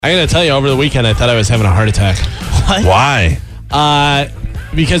I'm going to tell you, over the weekend, I thought I was having a heart attack. What? Why?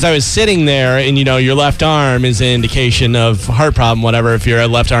 Because I was sitting there, and, your left arm is an indication of heart problem, whatever, if your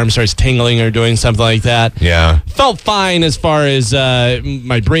left arm starts tingling or doing something like that. Yeah. Felt fine as far as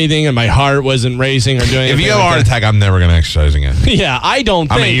my breathing and my heart wasn't racing or doing anything. If you have a heart attack, I'm never going to exercise again. Yeah, I don't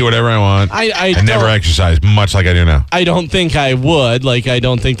think. I'm going to eat whatever I want. I never exercise, much like I do now. I don't think I would. I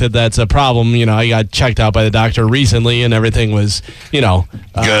don't think that that's a problem. I got checked out by the doctor recently, and everything was,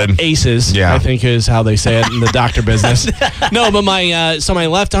 good. Aces, yeah. I think is how they say it in the doctor business. No, but my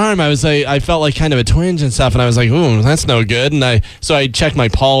left arm, I felt like kind of a twinge and stuff, and I was like, ooh, that's no good. And I checked my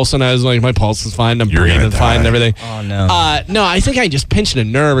pulse, and I was like, my pulse is fine. I'm breathing fine and everything. Oh, no. No, I think I just pinched a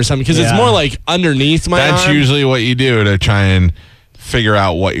nerve or something, because it's more like underneath my arm. That's usually what you do to try and figure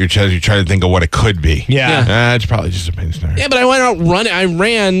out what your chest. You try to think of what it could be. Yeah. It's probably just a pinch nerve. Yeah, but I went out running. I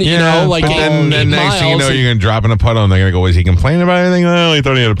ran, but then next thing you know, you're going to drop in a puddle, and they're going to go, is he complaining about anything? Oh, he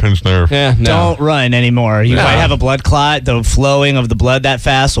thought he had a pinched nerve. Yeah, no. Don't run anymore. You might have a blood clot. The flowing of the blood that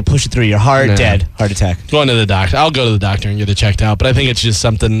fast will push it through your heart. No. Dead. Heart attack. Going to the doctor. I'll go to the doctor and get it checked out, but I think it's just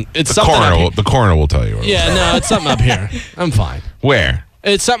something. It's something up here. The coroner will tell you. Yeah, no, it's something up here. I'm fine. Where?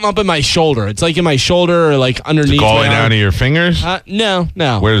 It's something up in my shoulder. It's like in my shoulder or like underneath. All the way my down arm. to your fingers? No.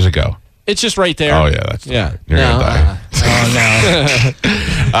 Where does it go? It's just right there. Oh, yeah. That's yeah. You're going to die.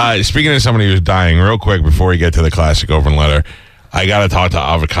 Oh, no. Speaking of somebody who's dying, real quick before we get to the classic open letter, I got to talk to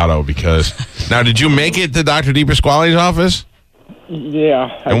Avocado because... Now, did you make it to Dr. DePasquale's office?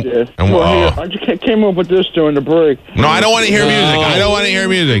 Yeah, I did. And I just came up with this during the break. No, I don't want to hear music. I don't want to hear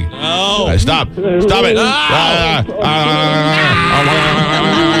music. No. Stop it.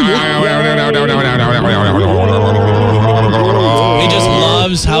 He just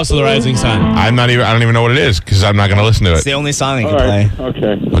loves House of the Rising Sun. I don't even know what it is because I'm not going to listen to It's it. the only song he All can right. play.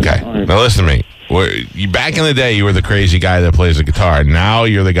 Okay. All right. Now listen to me. Back in the day, you were the crazy guy that plays the guitar. Now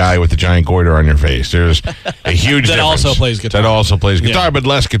you're the guy with the giant goiter on your face. There's a huge That difference. also plays guitar. That also plays guitar, but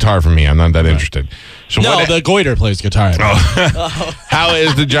less guitar for me. I'm not that interested. So No, the goiter plays guitar. how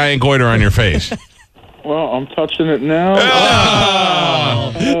is the giant goiter on your face? Well, I'm touching it now.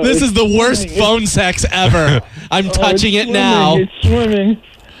 This is the worst phone sex ever. I'm touching it now. It's swimming.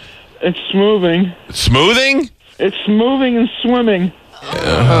 It's moving. Smoothing? It's moving and swimming.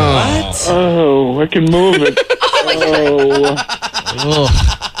 What? Oh, I can move it.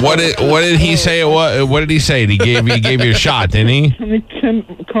 What did he say? What did he say? He gave you a shot, didn't he? Can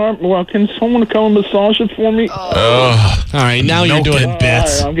someone come and massage it for me? All right, now you're doing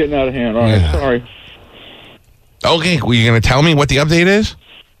bits. All right, I'm getting out of hand. All right, sorry. Okay, well, you going to tell me what the update is?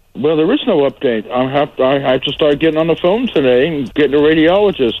 Well, there is no update. I have to start getting on the phone today and getting a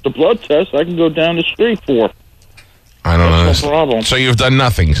radiologist. The blood test I can go down the street for. I don't know. That's no problem. So you've done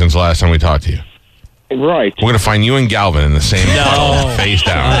nothing since the last time we talked to you. Right. We're going to find you and Galvin in the same puddle, face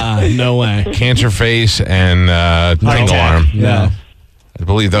down. No way. Cancer face and tingle arm. Yeah. I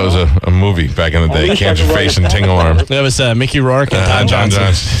believe that was a movie back in the day. Cancer face and tingle arm. That was Mickey Rourke and Tom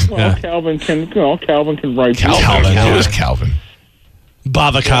Johnson. Well, Calvin can write. Calvin. It was Calvin.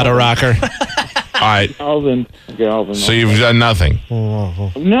 Bavocado rocker. All right. Galvin. So you've done nothing.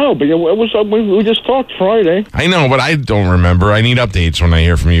 No, but it was we just talked Friday. I know, but I don't remember. I need updates when I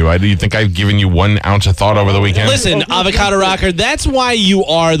hear from you. Do you think I've given you 1 ounce of thought over the weekend? Listen, Avocado Rocker, that's why you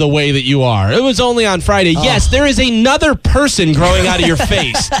are the way that you are. It was only on Friday. Yes, there is another person growing out of your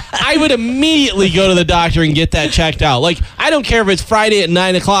face. I would immediately go to the doctor and get that checked out. I don't care if it's Friday at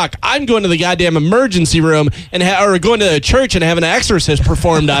 9 o'clock. I'm going to the goddamn emergency room or going to the church and having an exorcist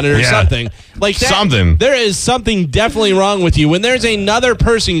performed on it or something. Like that. Something. There is something definitely wrong with you. When there's another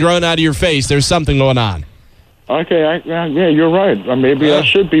person growing out of your face, there's something going on. Okay, yeah, you're right. Maybe I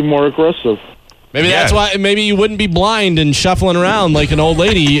should be more aggressive. Maybe that's why. Maybe you wouldn't be blind and shuffling around like an old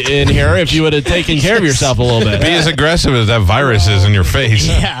lady in here if you would have taken care of yourself a little bit. Be as aggressive as that virus is in your face.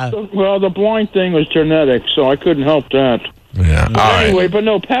 Yeah. Well, the blind thing was genetic, so I couldn't help that. Yeah. All right. Anyway, but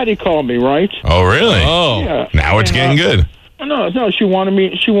no, Patty called me, right? Oh, really? Oh. Yeah. Now it's getting good. No, she wanted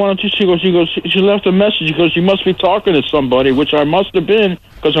me. She left a message. She goes, you must be talking to somebody, which I must have been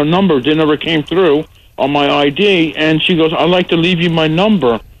because her number never came through on my ID. And she goes, I'd like to leave you my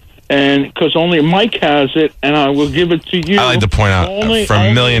number. And because only Mike has it, and I will give it to you. I like to point out, for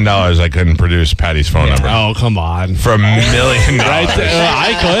 $1 million, I couldn't produce Patty's phone number. Oh, come on. For $1 million. Right there,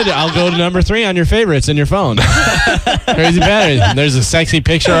 I could. I'll go to number 3 on your favorites in your phone. Crazy Patty. There's a sexy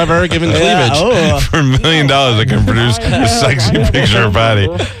picture of her giving cleavage. For $1 million, I can produce a sexy picture of Patty.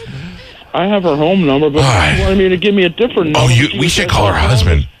 I have her home number, but she wanted me to give me a different number. We should call her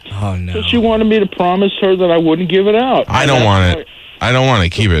husband. Oh, no. So she wanted me to promise her that I wouldn't give it out. I don't want it. I don't want to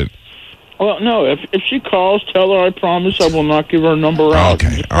keep it. Well, no. If she calls, tell her I promise I will not give her number out.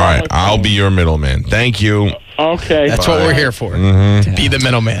 Okay. All right. I'll be your middleman. Thank you. Okay. That's what we're here for. Be the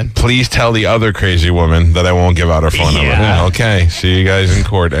middleman. Please tell the other crazy woman that I won't give out her phone Yeah. number. Okay. See you guys in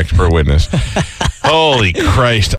court, expert witness. Holy Christ.